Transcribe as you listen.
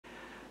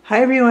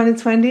Hi everyone,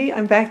 it's Wendy.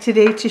 I'm back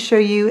today to show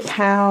you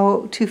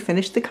how to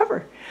finish the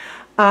cover.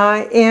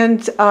 I've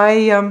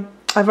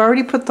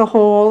already put the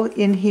hole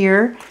in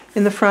here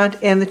in the front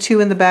and the two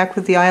in the back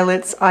with the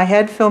eyelets. I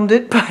had filmed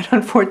it, but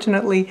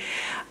unfortunately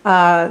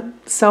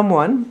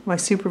my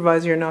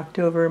supervisor, knocked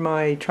over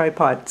my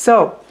tripod.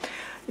 So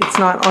it's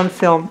not on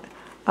film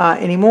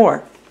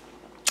anymore.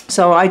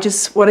 So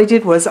what I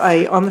did was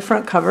on the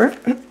front cover,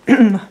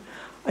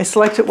 I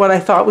selected what I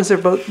thought was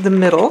about the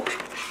middle.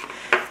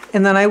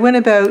 And then I went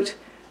about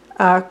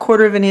a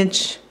 1/4 of an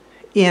inch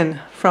in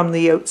from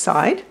the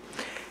outside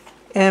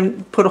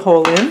and put a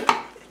hole in.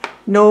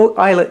 No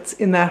eyelets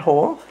in that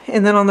hole.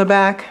 And then on the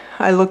back,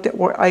 I looked at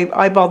where I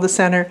eyeballed the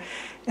center,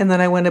 and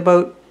then I went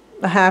about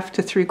 1/2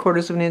 to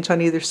 3/4 of an inch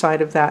on either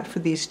side of that for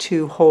these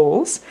two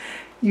holes,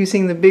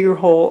 using the bigger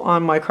hole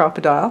on my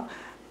Crop-A-Dile.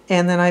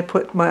 And then I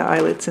put my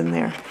eyelets in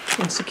there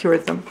and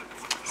secured them.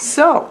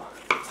 So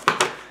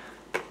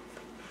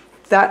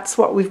that's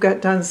what we've got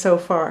done so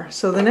far.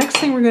 So the next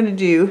thing we're going to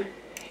do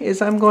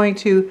is I'm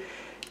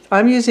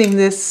using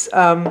this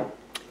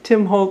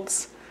Tim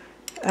Holtz,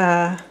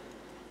 gosh,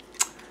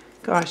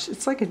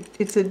 it's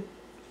a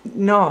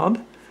knob,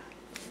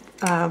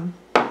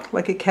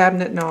 like a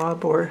cabinet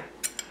knob, or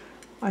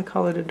I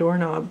call it a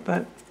doorknob,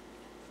 but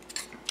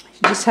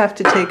you just have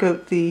to take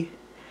out the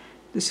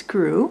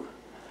screw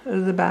out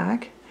of the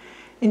back.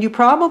 And you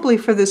probably,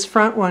 for this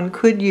front one,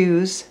 could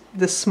use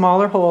the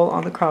smaller hole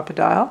on the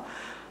Crop-A-Dile,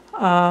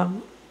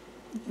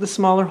 the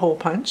smaller hole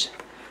punch,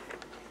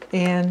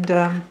 and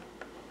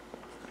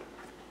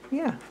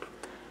yeah,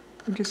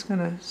 I'm just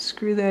going to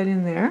screw that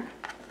in there.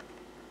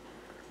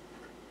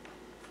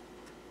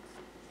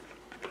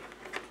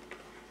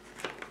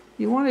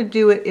 You want to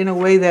do it in a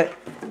way that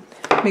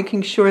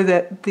making sure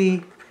that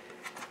the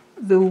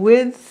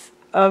width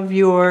of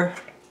your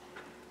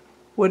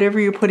whatever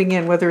you're putting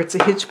in, whether it's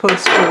a hitch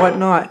post or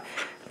whatnot,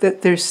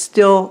 that there's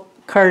still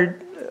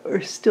card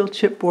or still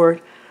chipboard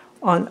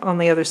on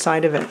the other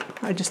side of it.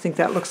 I just think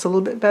that looks a little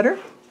bit better.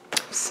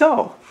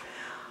 So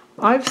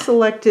I've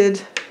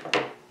selected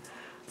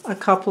a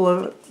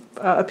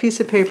piece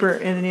of paper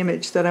and an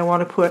image that I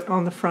want to put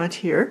on the front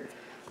here.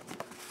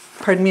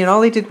 Pardon me, and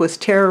all I did was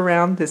tear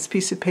around this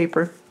piece of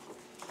paper.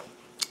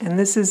 And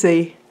this is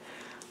a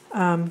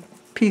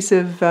piece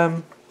of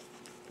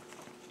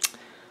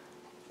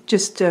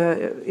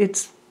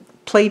it's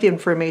plate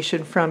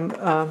information from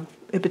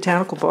a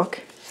botanical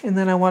book. And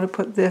then I want to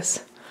put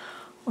this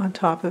on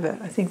top of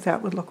it. I think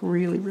that would look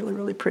really, really,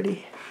 really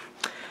pretty.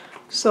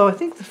 So I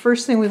think the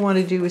first thing we want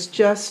to do is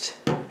just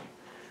do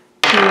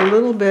a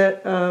little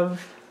bit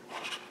of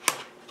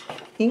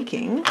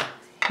inking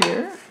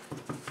here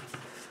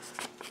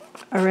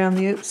around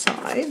the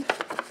outside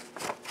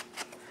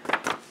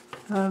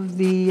of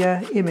the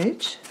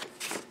image.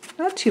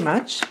 Not too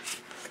much,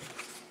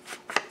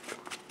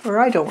 or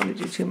I don't want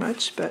to do too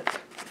much,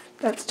 but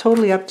that's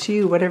totally up to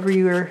you, whatever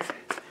your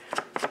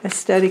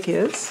aesthetic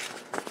is.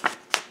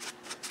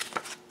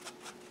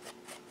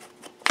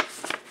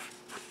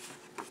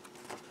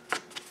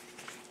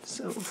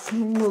 So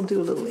we'll do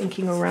a little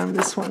inking around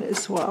this one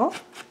as well.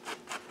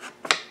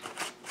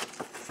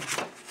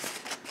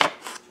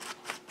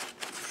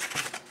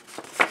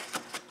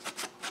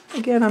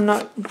 Again, I'm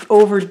not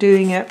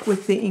overdoing it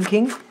with the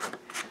inking.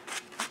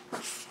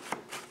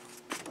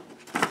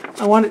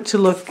 I want it to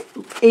look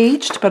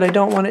aged, but I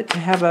don't want it to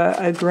have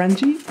a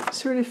grungy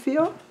sort of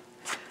feel.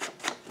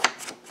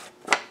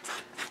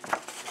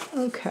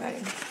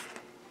 Okay,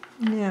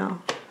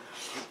 now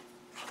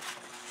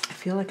I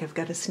feel like I've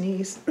got to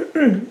sneeze.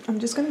 I'm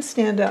just going to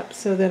stand up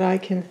so that I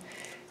can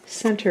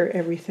center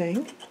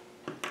everything.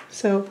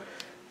 So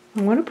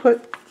I want to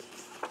put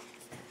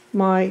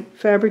my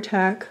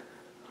Fabri-Tac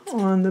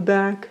on the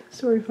back.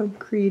 Sorry if I'm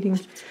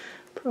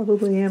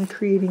probably am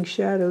creating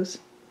shadows.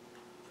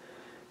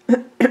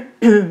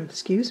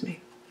 Excuse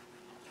me.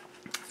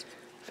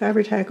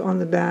 Fabri-Tac on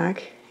the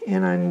back,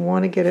 and I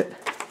want to get it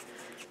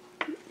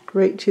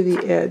right to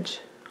the edge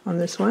on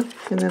this one,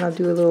 and then I'll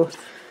do a little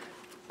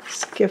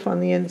skiff on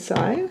the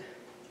inside,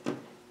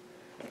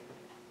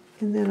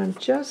 and then I'm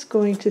just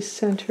going to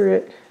center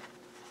it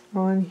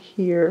on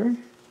here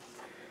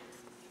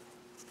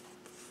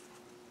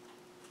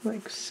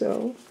like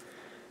so.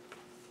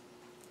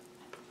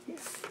 Yeah, I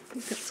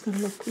think that's going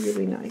to look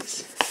really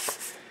nice.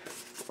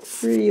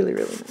 Really,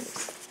 really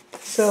nice.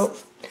 So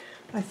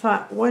I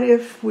thought, what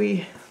if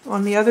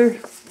on the other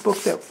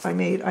book that I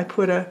made, I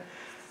put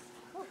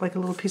like a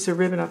little piece of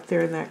ribbon up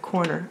there in that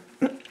corner.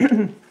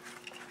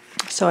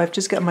 So I've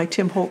just got my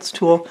Tim Holtz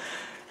tool,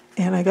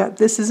 and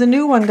this is a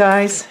new one,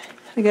 guys.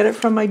 I got it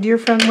from my dear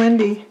friend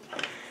Wendy.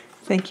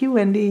 Thank you,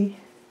 Wendy.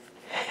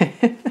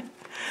 I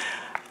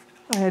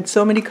had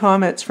so many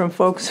comments from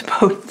folks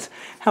about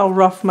how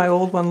rough my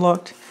old one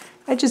looked.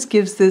 It just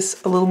gives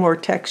this a little more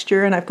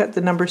texture, and I've got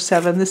the number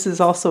 7. This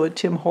is also a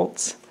Tim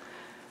Holtz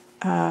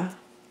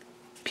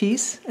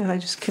piece, and I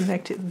just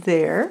connect it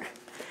there.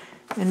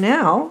 And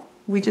now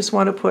we just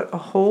want to put a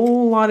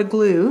whole lot of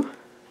glue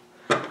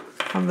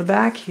on the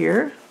back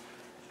here.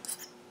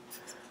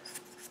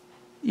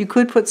 You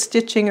could put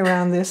stitching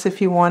around this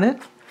if you want it.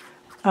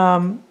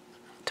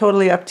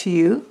 Totally up to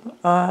you.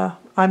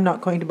 I'm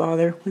not going to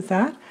bother with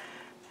that.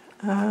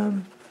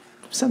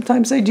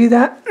 Sometimes I do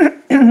that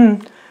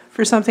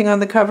for something on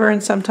the cover,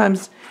 and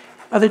sometimes,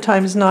 other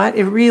times not.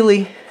 It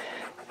really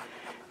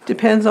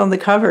depends on the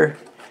cover.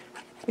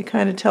 It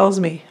kind of tells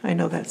me, I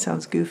know that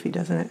sounds goofy,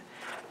 doesn't it?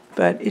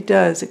 But it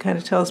does. It kind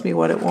of tells me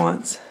what it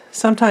wants.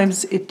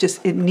 Sometimes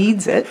it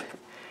needs it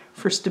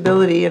for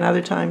stability, and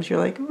other times you're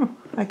like, oh,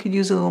 I could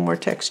use a little more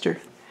texture.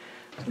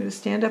 So I'm going to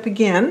stand up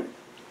again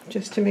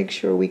just to make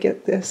sure we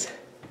get this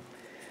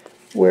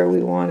where we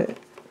want it.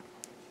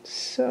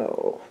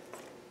 So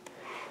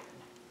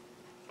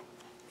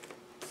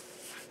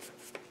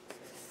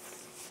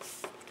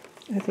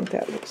I think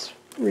that looks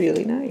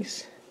really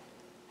nice.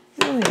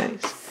 Really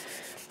nice.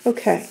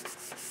 Okay,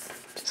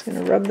 just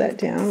going to rub that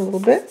down a little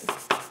bit.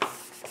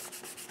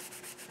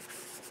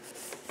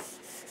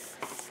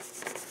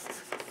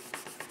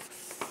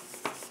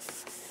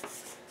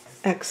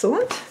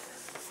 Excellent.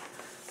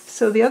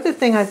 So the other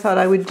thing I thought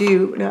I would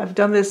do, now I've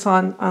done this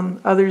on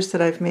others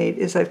that I've made,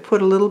 is I've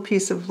put a little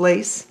piece of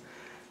lace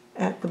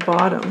at the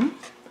bottom.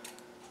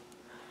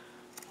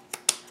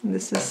 And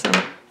this is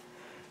some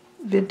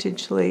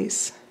vintage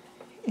lace.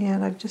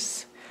 And I've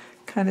just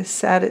kind of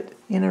sat it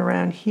in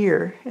around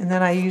here. And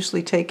then I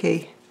usually take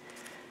a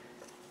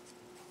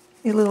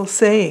little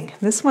saying.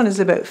 This one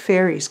is about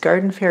fairies.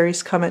 Garden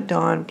fairies come at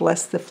dawn,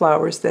 bless the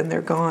flowers, then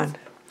they're gone.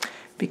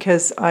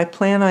 Because I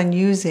plan on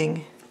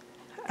using,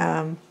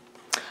 I'm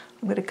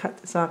going to cut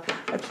this off.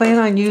 I plan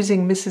on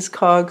using Mrs.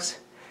 Cog's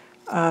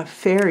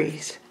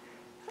fairies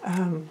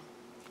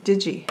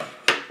digi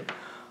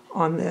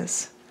on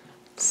this.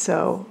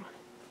 So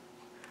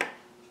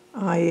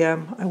I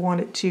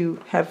want it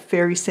to have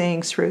fairy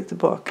sayings throughout the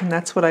book, and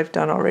that's what I've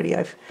done already.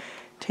 I've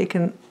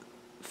taken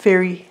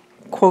fairy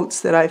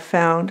quotes that I've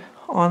found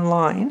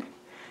online,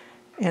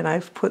 and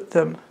I've put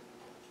them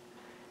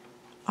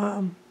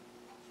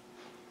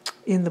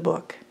in the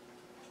book.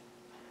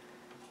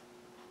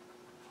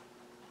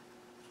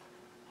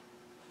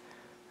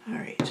 All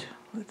right,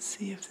 let's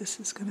see if this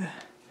is going to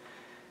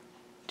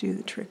do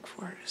the trick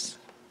for us.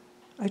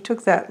 I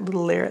took that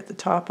little layer at the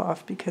top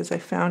off because I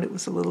found it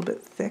was a little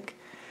bit thick,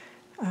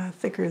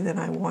 thicker than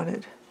I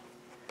wanted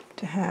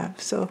to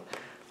have. So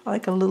I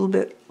like a little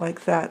bit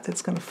like that,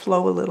 that's going to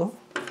flow a little.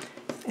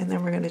 And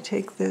then we're going to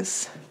take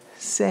this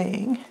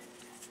saying,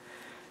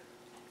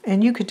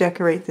 and you could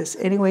decorate this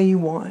any way you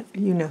want.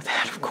 You know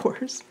that, of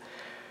course.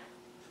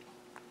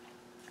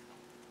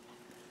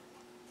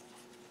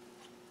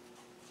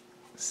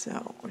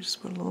 So we'll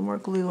just put a little more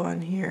glue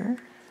on here.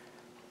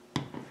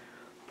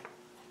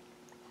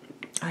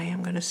 I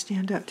am going to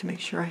stand up to make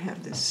sure I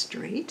have this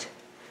straight.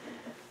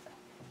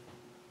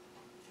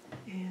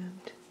 And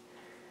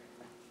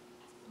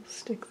we'll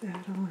stick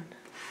that on.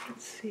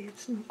 Let's see,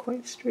 it's not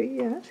quite straight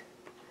yet.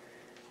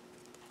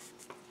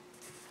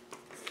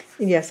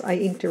 And yes, I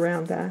inked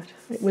around that.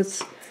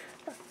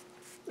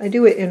 I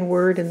do it in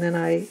Word, and then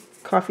I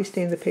coffee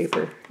stain the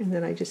paper, and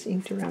then I just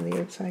inked around the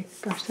outside.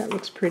 Gosh, that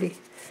looks pretty.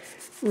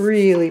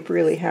 Really,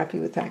 really happy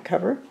with that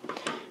cover.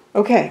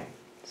 Okay,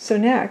 so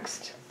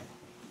next,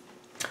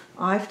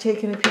 I've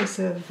taken a piece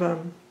of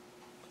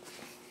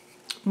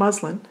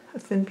muslin, a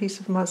thin piece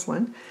of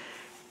muslin,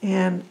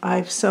 and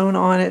I've sewn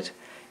on it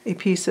a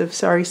piece of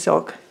sari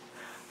silk,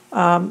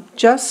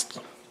 just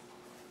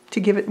to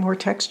give it more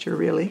texture,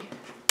 really.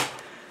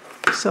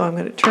 So I'm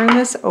going to turn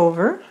this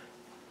over,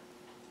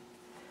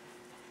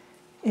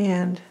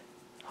 and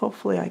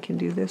hopefully I can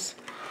do this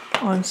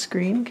on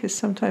screen because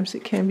sometimes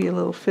it can be a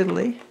little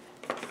fiddly.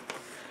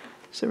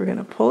 So we're going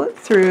to pull it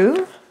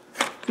through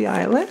the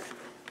eyelet.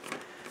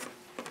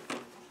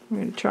 We're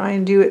going to try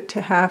and do it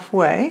to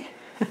halfway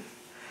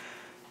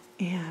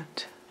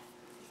and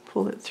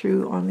pull it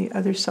through on the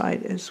other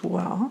side as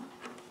well.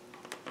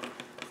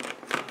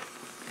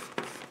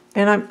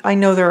 And I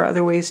know there are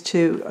other ways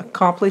to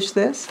accomplish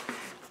this.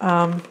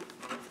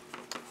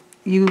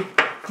 You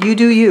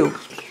do you.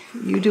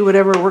 You do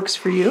whatever works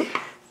for you.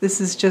 This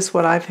is just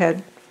what I've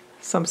had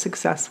some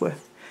success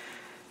with.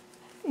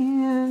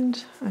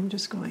 And I'm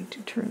just going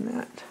to turn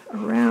that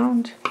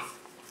around.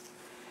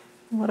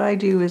 What I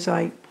do is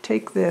I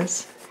take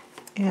this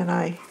and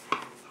I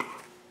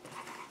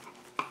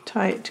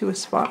tie it to a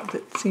spot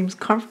that seems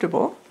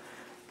comfortable,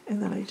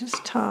 and then I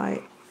just tie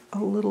a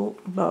little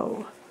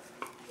bow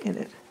in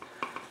it,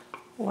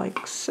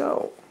 like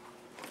so.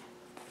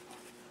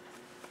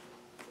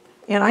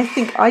 And I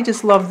think I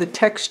just love the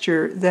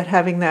texture that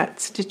having that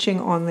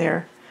stitching on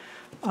there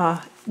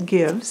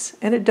gives,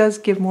 and it does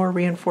give more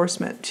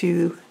reinforcement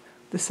to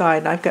the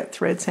side. I've got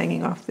threads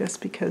hanging off this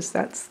because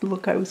that's the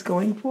look I was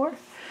going for.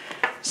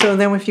 So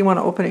then if you want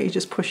to open it, you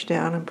just push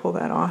down and pull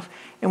that off.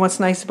 And what's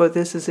nice about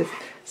this is if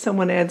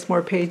someone adds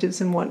more pages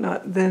and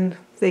whatnot, then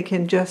they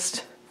can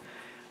just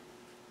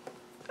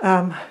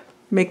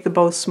make the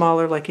bow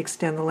smaller, like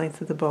extend the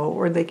length of the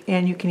bow,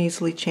 and you can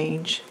easily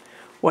change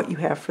what you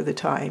have for the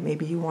tie.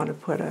 Maybe you want to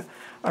put a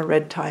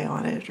red tie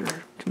on it,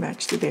 or to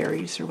match the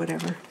berries or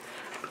whatever.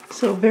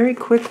 So very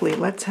quickly,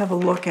 let's have a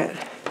look at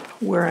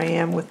where I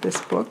am with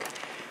this book.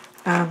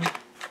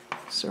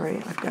 Sorry,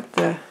 I've got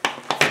the...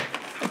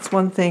 That's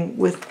one thing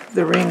with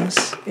the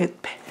rings. It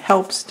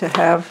helps to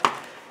have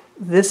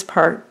this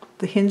part,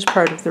 the hinge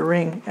part of the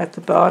ring at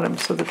the bottom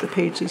so that the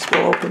pages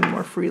will open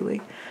more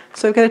freely.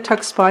 So I've got a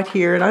tuck spot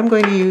here, and I'm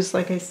going to use,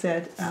 like I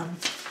said, I'm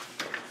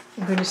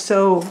going to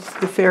sew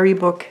the fairy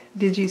book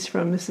digis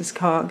from Mrs.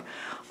 Cog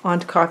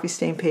onto coffee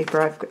stain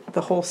paper. I've got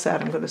the whole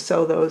set. I'm going to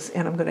sew those,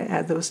 and I'm going to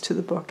add those to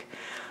the book.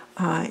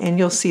 And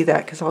you'll see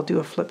that because I'll do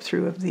a flip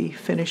through of the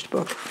finished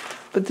book.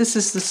 But this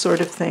is the sort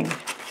of thing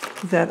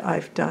that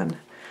I've done.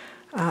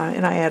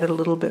 And I added a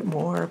little bit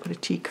more, put a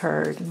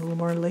T-card and a little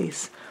more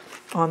lace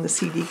on the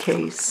CD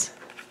case.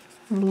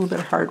 A little bit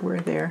of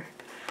hardware there.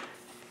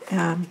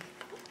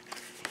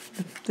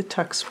 The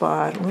tuck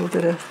spot, a little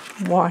bit of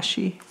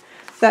washi,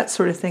 that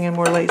sort of thing, and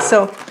more lace.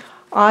 So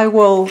I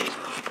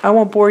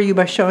won't bore you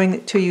by showing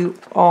it to you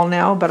all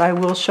now, but I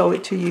will show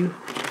it to you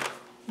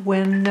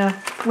when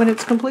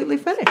it's completely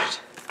finished.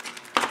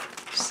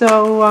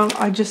 So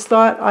I just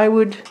thought I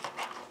would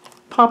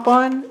pop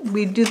on,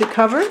 we'd do the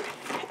cover,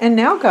 and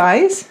now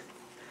guys,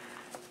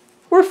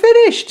 we're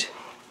finished.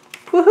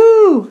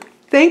 Woohoo!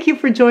 Thank you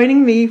for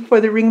joining me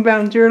for the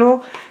Ringbound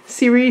Journal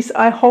series.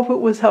 I hope it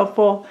was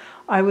helpful.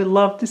 I would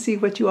love to see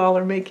what you all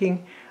are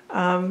making.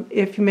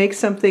 If you make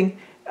something,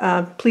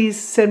 please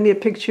send me a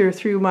picture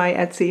through my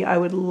Etsy. I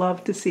would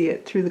love to see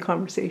it through the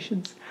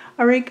conversations.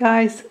 All right,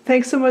 guys,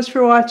 thanks so much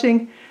for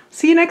watching.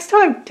 See you next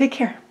time. Take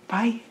care.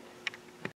 Bye.